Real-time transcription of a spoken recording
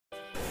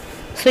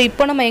So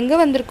இப்போ நம்ம எங்கே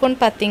வந்திருக்கோம்னு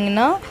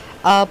பார்த்தீங்கன்னா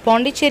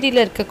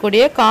பாண்டிச்சேரியில்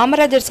இருக்கக்கூடிய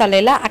காமராஜர்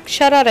சாலையில்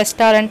அக்ஷரா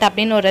ரெஸ்டாரண்ட்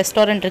அப்படின்னு ஒரு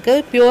ரெஸ்டாரண்ட்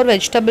இருக்குது. Pure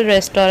vegetable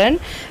restaurant,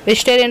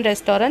 vegetarian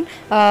restaurant.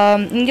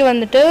 இங்கே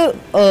வந்துட்டு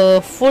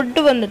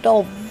ஃபுட்டு வந்துட்டு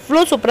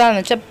அவ்வளோ சூப்பராக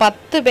இருந்துச்சு.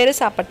 10 பேர்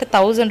சாப்பிட்டு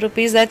 1000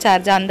 rupees தான்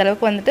சார்ஜ்.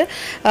 அந்தளவுக்கு வந்துட்டு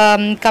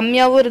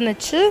கம்மியாகவும்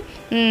இருந்துச்சு.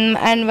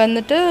 அண்ட்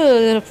வந்துட்டு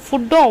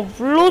ஃபுட்டும்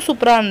அவ்வளோ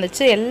சூப்பராக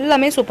இருந்துச்சு.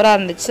 எல்லாமே சூப்பராக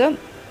இருந்துச்சு.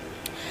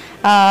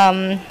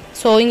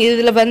 ஸோ இங்கே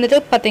இதில் வந்துட்டு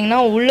பார்த்திங்கன்னா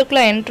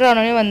உள்ளுக்குள்ளே என்ட்ரு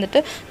ஆனோடனே வந்துட்டு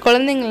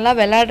குழந்தைங்கள்லாம்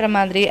விளையாடுற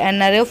மாதிரி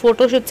அண்ட் நிறைய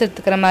ஃபோட்டோஷூட்ஸ்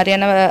எடுத்துக்கிற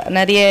மாதிரியான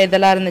நிறைய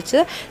இதெல்லாம் இருந்துச்சு.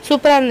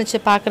 சூப்பராக இருந்துச்சு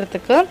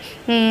பார்க்குறதுக்கு.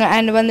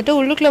 அண்ட் வந்துட்டு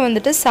உள்ளுக்குள்ளே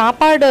வந்துட்டு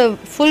சாப்பாடு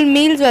ஃபுல்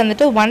மீல்ஸ்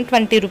வந்துட்டு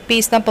 120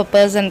 rupees தான் per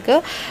personக்கு.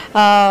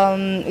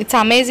 இட்ஸ்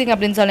அமேசிங்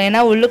அப்படின்னு சொல்லலாம்.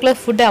 ஏன்னா உள்ளுக்குள்ளே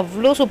ஃபுட்டு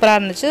அவ்வளோ சூப்பராக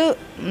இருந்துச்சு.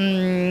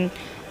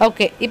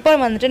 ஓகே, இப்போ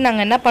வந்துட்டு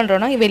நாங்கள் என்ன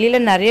பண்ணுறோன்னா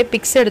வெளியில் நிறைய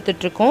பிக்ஸ்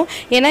எடுத்துகிட்ருக்கோம்.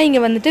 ஏன்னா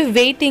இங்கே வந்துட்டு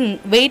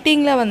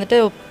வெயிட்டிங்கில் வந்துட்டு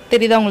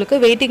தெரியுதா உங்களுக்கு,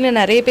 வெயிட்டிங்கில்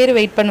நிறைய பேர்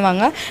வெயிட்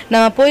பண்ணுவாங்க.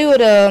 நம்ம போய்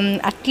ஒரு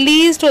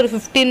அட்லீஸ்ட் ஒரு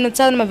 15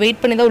 minutes நம்ம வெயிட்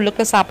பண்ணி தான்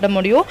உள்ளுக்குள்ள சாப்பிட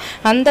முடியும்.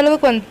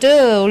 அந்தளவுக்கு வந்துட்டு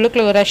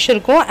உள்ளுக்குள்ள ஒரு ரஷ்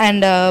இருக்கும்.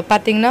 அண்ட்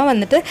பார்த்திங்கன்னா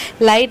வந்துட்டு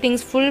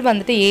லைட்டிங்ஸ் ஃபுல்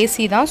வந்துட்டு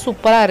ஏசி தான்,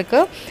 சூப்பராக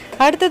இருக்குது.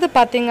 அடுத்தது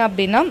பார்த்திங்க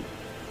அப்படின்னா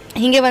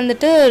இங்கே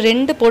வந்துட்டு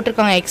 2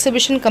 போட்டிருக்காங்க,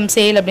 எக்ஸிபிஷன் கம்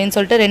சேல் அப்படின்னு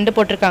சொல்லிட்டு 2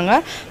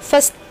 போட்டிருக்காங்க.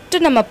 ஃபஸ்ட்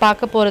நம்ம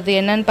பார்க்க போகிறது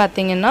என்னன்னு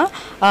பார்த்தீங்கன்னா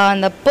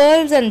அந்த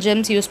பேர்ல்ஸ் அண்ட்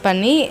ஜெம்ஸ் யூஸ்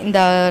பண்ணி இந்த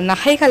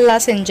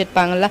நகைகள்லாம்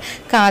செஞ்சுருப்பாங்கள்ல,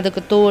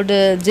 காதுக்கு தோடு,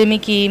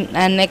 ஜிமிக்கி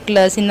அண்ட்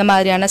நெக்லஸ், இந்த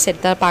மாதிரியான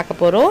செட் தான்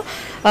பார்க்க போகிறோம்.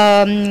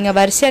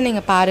 வரிசையாக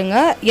நீங்கள்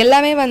பாருங்கள்,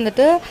 எல்லாமே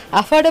வந்துட்டு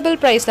அஃபோர்டபுள்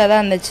ப்ரைஸில்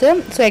தான் இருந்துச்சு.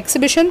 ஸோ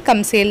எக்ஸிபிஷன்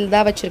கம் சேல்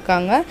தான்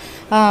வச்சுருக்காங்க.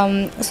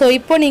 ஸோ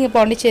இப்போ நீங்கள்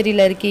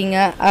பாண்டிச்சேரியில் இருக்கீங்க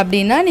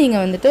அப்படின்னா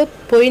நீங்கள் வந்துட்டு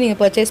போய் நீங்கள்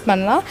பர்ச்சேஸ்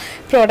பண்ணலாம்.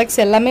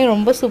 ப்ராடக்ட்ஸ் எல்லாமே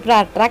ரொம்ப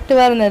சூப்பராக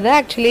அட்ராக்டிவாக இருந்தது.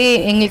 ஆக்சுவலி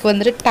எங்களுக்கு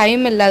வந்துட்டு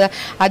டைம் இல்லை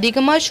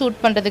அதிகமாக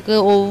ஷூட் பண்ணுறதுக்கு,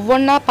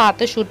 ஒவ்வொன்றா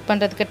பார்த்து ஷூட்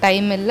பண்ணுறதுக்கு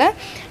டைம் இல்லை.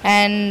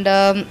 அண்ட்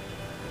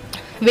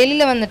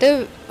வெளியில் வந்துட்டு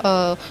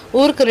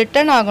ஊருக்கு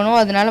ரிட்டர்ன் ஆகணும்.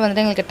 அதனால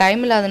வந்துட்டு எங்களுக்கு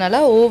டைம் இல்லாதனால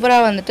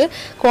ஓவராக வந்துட்டு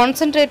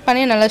கான்சென்ட்ரேட்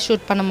பண்ணி நல்லா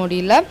ஷூட் பண்ண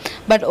முடியல.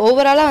 பட்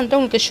ஓவராலாக வந்துட்டு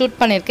உங்களுக்கு ஷூட்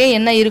பண்ணியிருக்கேன்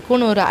என்ன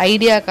இருக்குன்னு ஒரு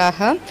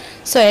ஐடியாக்காக.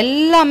 ஸோ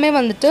எல்லாமே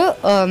வந்துட்டு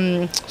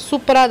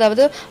சூப்பராக,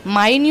 அதாவது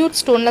மைன்யூட்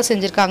ஸ்டோனில்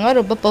செஞ்சுருக்காங்க.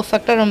 ரொம்ப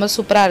பர்ஃபெக்டாக ரொம்ப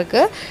சூப்பராக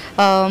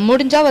இருக்குது.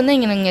 முடிஞ்சால் வந்து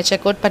இங்கே நீங்கள்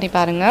செக் அவுட் பண்ணி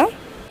பாருங்கள்.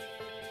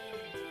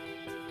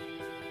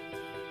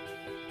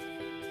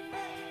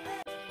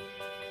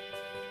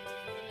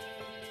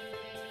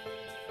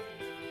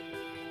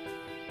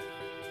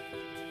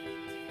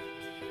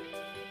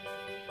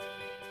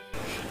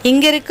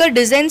 இங்கே இருக்க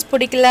டிசைன்ஸ்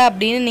பிடிக்கல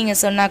அப்படின்னு நீங்கள்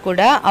சொன்னால்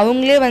கூட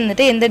அவங்களே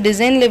வந்துட்டு எந்த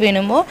டிசைனில்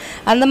வேணுமோ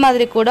அந்த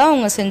மாதிரி கூட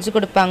அவங்க செஞ்சு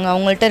கொடுப்பாங்க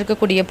அவங்கள்ட்ட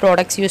இருக்கக்கூடிய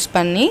ப்ராடக்ட்ஸ் யூஸ்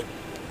பண்ணி.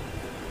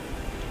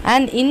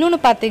 அண்ட் இன்னொன்று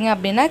பார்த்தீங்க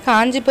அப்படின்னா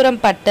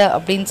காஞ்சிபுரம் பட்டு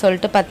அப்படின்னு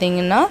சொல்லிட்டு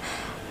பார்த்தீங்கன்னா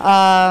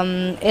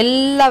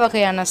எல்லா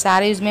வகையான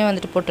சாரீஸுமே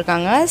வந்துட்டு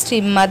போட்டிருக்காங்க. ஸ்ரீ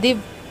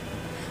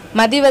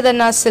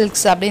மதிவதனா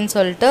சில்க்ஸ் அப்படின்னு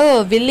சொல்லிட்டு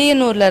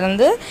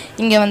வில்லியனூர்லேருந்து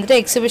இங்கே வந்துட்டு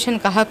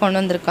எக்ஸிபிஷனுக்காக கொண்டு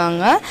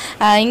வந்திருக்காங்க.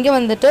 இங்கே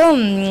வந்துட்டு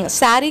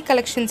சாரீ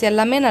கலெக்ஷன்ஸ்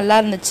எல்லாமே நல்லா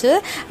இருந்துச்சு.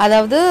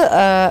 அதாவது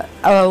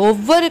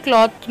ஒவ்வொரு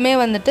கிளாத்துமே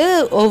வந்துட்டு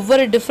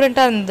ஒவ்வொரு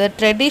டிஃப்ரெண்ட்டாக இருந்தது,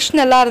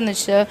 ட்ரெடிஷ்னலாக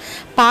இருந்துச்சு.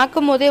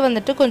 பார்க்கும் போதே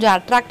வந்துட்டு கொஞ்சம்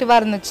அட்ராக்டிவாக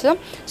இருந்துச்சு.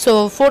 ஸோ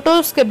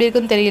ஃபோட்டோஸ்க்கு எப்படி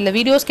இருக்குன்னு தெரியல,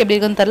 வீடியோஸ்க்கு எப்படி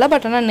இருக்குன்னு தெரியல,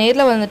 பட் ஆனால்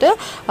நேரில் வந்துட்டு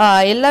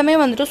எல்லாமே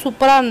வந்துட்டு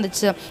சூப்பராக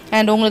இருந்துச்சு.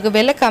 அண்ட் உங்களுக்கு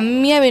விலை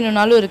கம்மியாக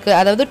வேணும்னாலும் இருக்குது.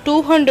 அதாவது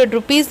 200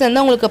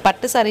 rupeesலேருந்து உங்களுக்கு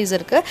பட்டு சாரீஸ்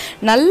இருக்குது.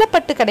 நல்ல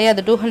பட்டு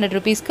கிடையாது 200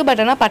 rupeesக்கு,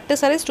 பட் ஆனால் பட்டு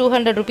சாரீஸ்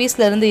 200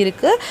 rupeesலேருந்து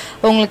இருக்குது.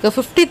 உங்களுக்கு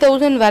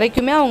 50,000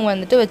 வரைக்குமே அவங்க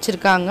வந்துட்டு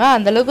வச்சுருக்காங்க.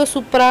 அந்தளவுக்கு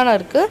சூப்பரான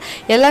இருக்குது.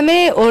 எல்லாமே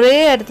ஒரே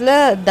இடத்துல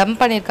தம்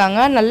பண்ணியிருக்காங்க.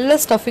 நல்ல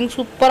ஸ்டஃபிங்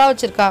சூப்பராக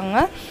வச்சுருக்காங்க.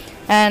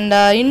 அண்ட்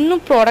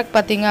இன்னும் ப்ராடக்ட்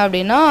பார்த்திங்க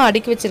அப்படின்னா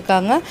அடுக்கி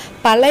வச்சுருக்காங்க.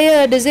 பழைய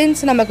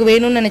டிசைன்ஸ் நமக்கு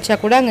வேணும்னு நினச்சா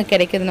கூட அங்கே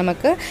கிடைக்கிது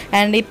நமக்கு.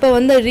 அண்ட் இப்போ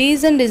வந்து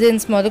ரீசன்ட்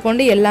டிசைன்ஸ்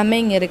முதற்கொண்டு எல்லாமே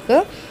இங்கே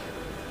இருக்குது.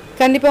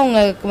 கண்டிப்பாக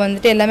உங்களுக்கு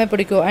வந்துட்டு எல்லாமே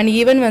பிடிக்கும். அண்ட்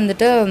ஈவன்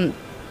வந்துட்டு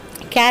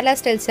கேரளா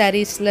ஸ்டைல்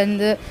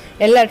சாரீஸ்லேருந்து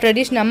எல்லா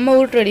நம்ம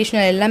ஊர்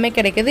ட்ரெடிஷ்னல் எல்லாமே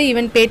கிடைக்கிது.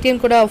 ஈவன்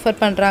பேடிஎம் கூட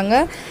ஆஃபர் பண்ணுறாங்க.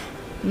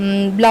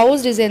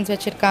 ப்ளவுஸ் டிசைன்ஸ்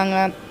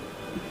வச்சுருக்காங்க.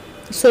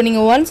 ஸோ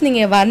நீங்கள் ஒன்ஸ்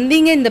நீங்கள்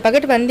வந்தீங்க, இந்த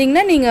பக்கெட்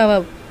வந்தீங்கன்னா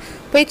நீங்கள்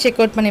போய் செக்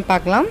அவுட் பண்ணி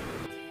பார்க்கலாம்.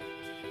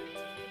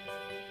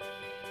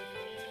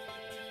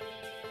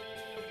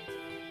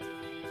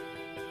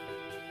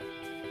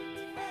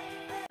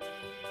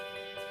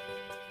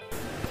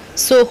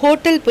 ஸோ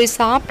ஹோட்டல் போய்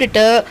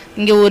சாப்பிட்டுட்டு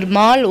இங்கே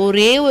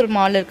ஒரே ஒரு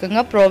மால்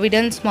இருக்குங்க,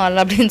 ப்ராவிடன்ஸ் மால்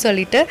அப்படின்னு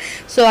சொல்லிட்டு.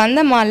 ஸோ அந்த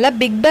மாலில்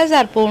பிக்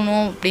பஸார்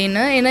போகணும்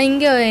அப்படின்னு, ஏன்னா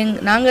இங்கே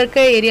நாங்கள்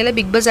இருக்க ஏரியாவில்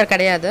பிக் பஸார்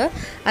கிடையாது,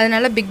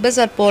 அதனால் பிக்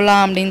பஸார்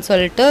போகலாம் அப்படின்னு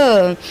சொல்லிட்டு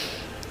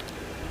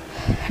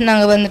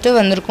நாங்கள் வந்துட்டு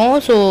வந்திருக்கோம்.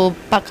 So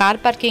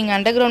car parking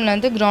under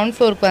கிரவுண்ட்லேருந்து ground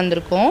ஃப்ளோருக்கு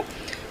வந்திருக்கோம்.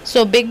 ஸோ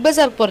பிக்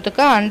பஸார்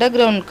போகிறதுக்கு அண்டர்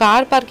கிரவுண்ட்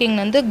கார்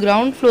பார்க்கிங்லேருந்து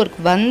கிரவுண்ட்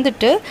ஃப்ளோருக்கு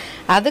வந்துட்டு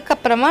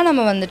அதுக்கப்புறமா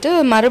நம்ம வந்துட்டு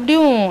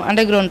மறுபடியும்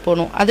அண்டர் கிரவுண்ட்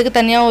போகணும். அதுக்கு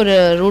தனியாக ஒரு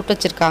ரூட்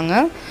வச்சுருக்காங்க.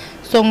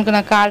 ஸோ உங்களுக்கு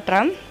நான்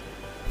காட்டுறேன்.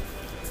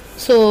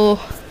 So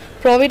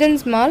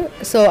providence mall,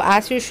 so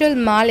as usual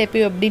mall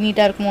எப்பயும் எப்படி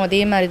நீட்டாக இருக்குமோ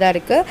அதே மாதிரி தான்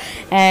இருக்குது.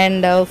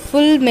 அண்ட்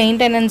ஃபுல்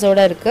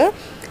மெயின்டெனன்ஸோடு இருக்குது.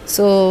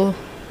 ஸோ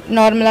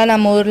நார்மலாக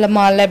நம்ம ஊரில்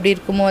மாலில் எப்படி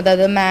இருக்குமோ,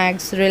 அதாவது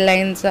மேக்ஸ்,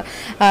 ரிலையன்ஸ்,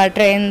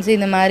 ட்ரெண்ட்ஸ்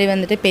இந்த மாதிரி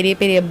வந்துட்டு பெரிய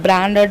பெரிய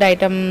பிராண்டட்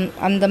ஐட்டம்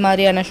அந்த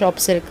மாதிரியான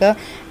ஷாப்ஸ் இருக்குது.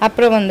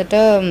 அப்புறம்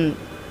வந்துட்டு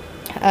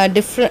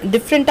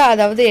டிஃப்ரெண்ட்டாக,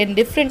 அதாவது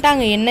டிஃப்ரெண்ட்டாக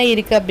அங்கே என்ன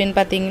இருக்குது அப்படின்னு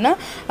பார்த்தீங்கன்னா,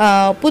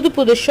 புது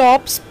புது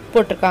ஷாப்ஸ்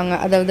போட்டிருக்காங்க.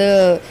 அதாவது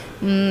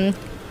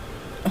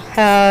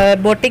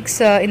பொட்டிக்ஸ்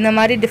இந்த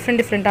மாதிரி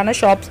டிஃப்ரெண்ட்டான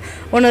ஷாப்ஸ்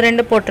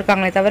 1-2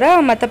 போட்டிருக்காங்களே தவிர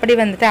மற்றபடி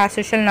வந்துட்டு ஆஸ்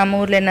யூஷுவல் நம்ம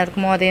ஊரில் என்ன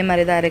இருக்குமோ அதே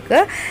மாதிரி தான்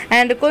இருக்குது.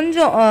 அண்ட்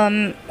கொஞ்சம்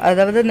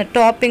அதாவது இந்த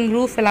டாப்பிங்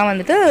ரூஃப் எல்லாம்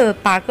வந்துட்டு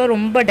பார்க்க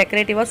ரொம்ப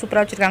டெக்கரேட்டிவாக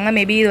சூப்பராக வச்சுருக்காங்க.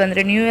 மேபி இது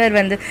வந்துட்டு நியூ இயர்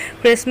வந்து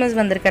கிறிஸ்மஸ்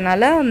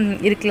வந்திருக்கனால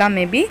இருக்கலாம்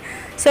மேபி.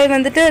 ஸோ இது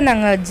வந்துட்டு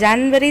நாங்கள்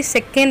January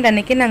 2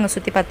 அன்றைக்கி நாங்கள்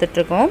சுற்றி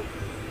பார்த்துட்ருக்கோம்.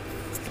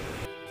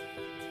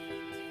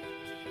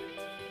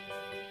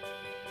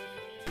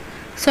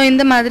 ஸோ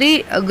இந்த மாதிரி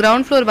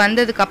கிரவுண்ட் ஃப்ளோர்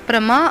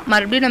வந்ததுக்கப்புறமா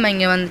மறுபடியும் நம்ம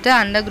இங்கே வந்துட்டு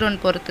அண்டர்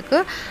கிரவுண்ட் போகிறதுக்கு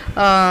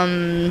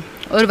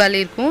ஒரு வழி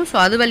இருக்கும். ஸோ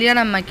அது வழியாக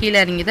நம்ம கீழே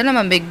இறங்கி தான்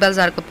நம்ம பிக்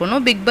பஸாருக்கு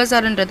போகணும். பிக்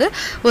பஸார்ன்றது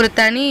ஒரு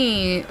தனி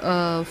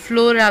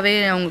ஃப்ளோராகவே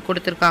அவங்க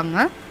கொடுத்துருக்காங்க.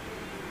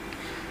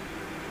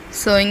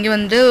 ஸோ இங்கே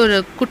வந்து ஒரு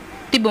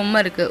குட்டி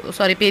பொம்மை இருக்குது,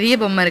 சாரி பெரிய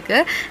பொம்மை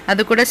இருக்குது.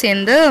 அது கூட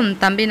சேர்ந்து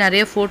தம்பி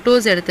நிறைய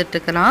ஃபோட்டோஸ் எடுத்துகிட்டு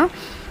இருக்கிறான்.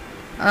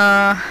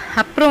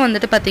 அப்புறம்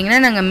வந்துட்டு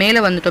பார்த்திங்கன்னா நாங்கள்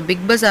மேலே வந்துட்டோம்.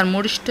 பிக் பஸார்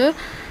முடிச்சுட்டு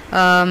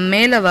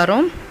மேலே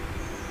வரோம்.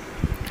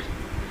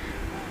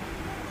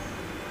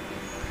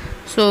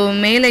 ஸோ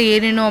மேலே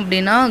ஏறினோம்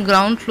அப்படின்னா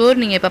கிரவுண்ட் ஃப்ளோர்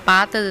நீங்கள் இப்போ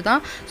பார்த்தது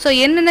தான். ஸோ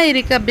என்னென்ன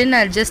இருக்குது அப்படின்னு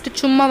நான் ஜஸ்ட்டு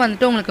சும்மா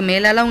வந்துட்டு உங்களுக்கு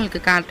மேலெல்லாம்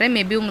உங்களுக்கு காட்டுறேன்.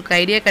 மேபி உங்களுக்கு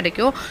ஐடியா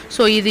கிடைக்கும்.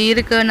 ஸோ இது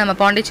இருக்குது, நம்ம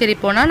பாண்டிச்சேரி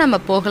போனால் நம்ம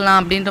போகலாம்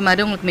அப்படின்ற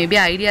மாதிரி உங்களுக்கு மேபி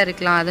ஐடியா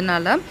இருக்கலாம்.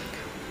 அதனால்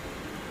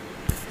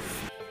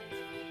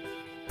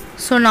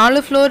ஸோ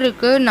 4 ஃப்ளோர்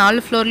இருக்குது.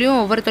 4 ஃப்ளோர்லேயும்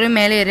ஒவ்வொருத்தரையும்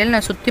மேலே ஏரியாவில்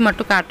நான் சுற்றி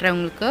மட்டும் காட்டுறேன்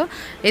உங்களுக்கு.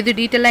 எது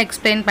டீட்டெயிலாக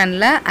எக்ஸ்பிளைன்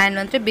பண்ணல. அண்ட்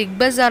வந்துட்டு பிக்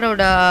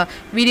பஸாரோட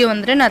வீடியோ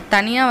வந்துட்டு நான்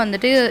தனியாக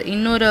வந்துட்டு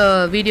இன்னொரு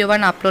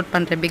வீடியோவாக நான் அப்லோட்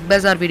பண்ணுறேன், பிக்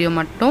பஸார் வீடியோ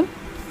மட்டும்.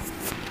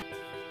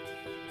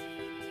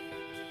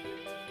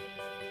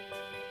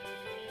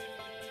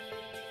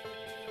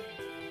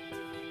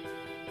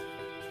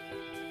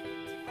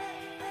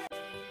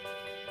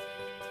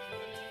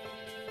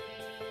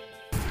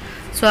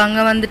 ஸோ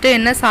அங்கே வந்துட்டு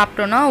என்ன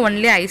சாப்பிட்டோன்னா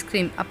ஒன்லி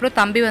ஐஸ்கிரீம். அப்புறம்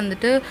தம்பி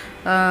வந்துட்டு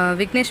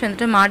விக்னேஷ்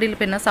வந்துட்டு மாடியில்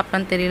போய் என்ன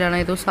சாப்பிட்டான்னு தெரியல,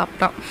 ஆனால் ஏதோ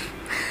சாப்பிட்டான்.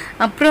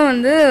 அப்புறம்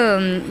வந்து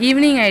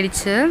ஈவினிங்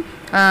ஆயிடுச்சு.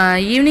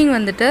 ஈவினிங்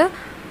வந்துட்டு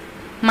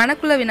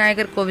மணக்குள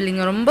விநாயகர் கோவில்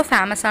இங்கே ரொம்ப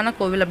ஃபேமஸான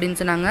கோவில்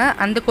அப்படின்னு சொன்னாங்க.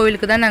 அந்த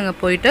கோவிலுக்கு தான் நாங்கள்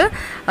போயிட்டு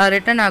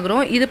ரிட்டர்ன்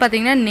ஆகுறோம். இது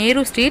பார்த்திங்கன்னா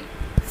நேரு ஸ்ட்ரீட்.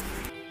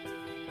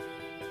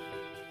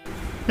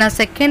 நான்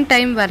செகண்ட்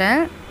டைம்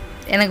வரேன்,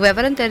 எனக்கு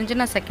விவரம்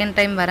தெரிஞ்சு நான் செகண்ட்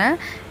டைம் வரேன்.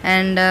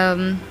 அண்ட்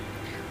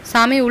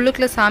சாமி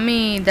உள்ளுக்குள்ளே சாமி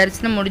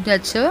தரிசனம்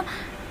முடிஞ்சாச்சு.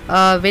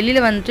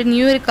 வெளியில் வந்துட்டு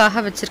நியூ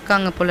இயருக்காக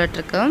வச்சுருக்காங்க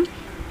போலட்ருக்கு.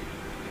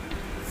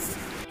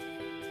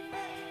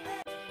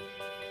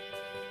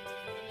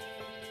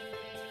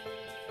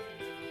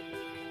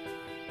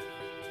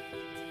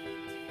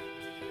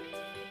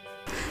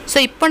 ஸோ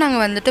இப்போ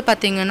நாங்கள் வந்துட்டு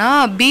பார்த்திங்கன்னா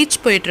பீச்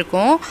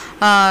போயிட்டுருக்கோம்.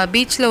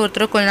 பீச்சில்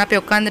ஒருத்தர் கொஞ்ச நேரம்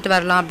போய் உட்காந்துட்டு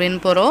வரலாம் அப்படின்னு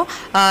போகிறோம்.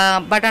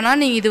 பட் ஆனால்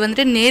நீங்கள் இது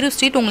வந்துட்டு நேரு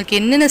ஸ்ட்ரீட், உங்களுக்கு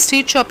என்னென்ன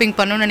ஸ்ட்ரீட் ஷாப்பிங்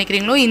பண்ணணும்னு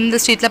நினைக்கிறீங்களோ இந்த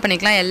ஸ்ட்ரீட்டில்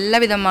பண்ணிக்கலாம். எல்லா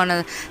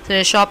விதமான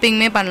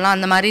ஷாப்பிங்குமே பண்ணலாம்.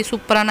 அந்த மாதிரி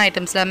சூப்பரான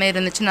ஐட்டம்ஸ் எல்லாமே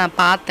இருந்துச்சு, நான்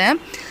பார்த்தேன்.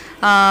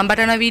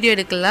 பட் ஆனால் வீடியோ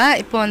எடுக்கல.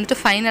 இப்போ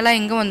வந்துட்டு ஃபைனலாக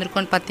எங்கே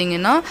வந்திருக்கோன்னு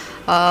பார்த்தீங்கன்னா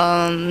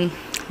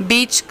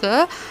பீச்சுக்கு.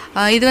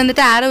 இது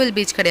வந்துட்டு ஆரோவில்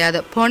பீச் கிடையாது,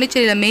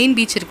 பாண்டிச்சேரியில் மெயின்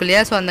பீச் இருக்கு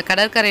இல்லையா. ஸோ அந்த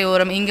கடற்கரை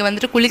ஓரம் இங்கே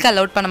வந்துட்டு குளிக்க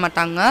அலவுட் பண்ண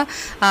மாட்டாங்க.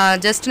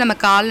 ஜஸ்ட் நம்ம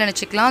கால்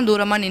நினச்சிக்கலாம்,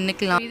 தூரமாக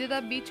நின்றுக்கலாம்.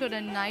 இதுதான்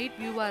பீச்சோட நைட்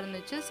வியூவாக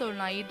இருந்துச்சு. ஸோ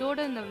நான் இதோட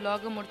இந்த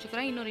vlog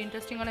முடிச்சுக்கிறேன். இன்னொரு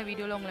இன்ட்ரெஸ்டிங்கான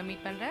வீடியோவில் உங்களை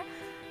மீட் பண்ணுறேன்.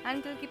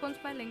 Until keep on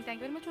smiling. Thank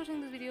you very much for watching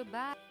this video.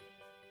 Bye.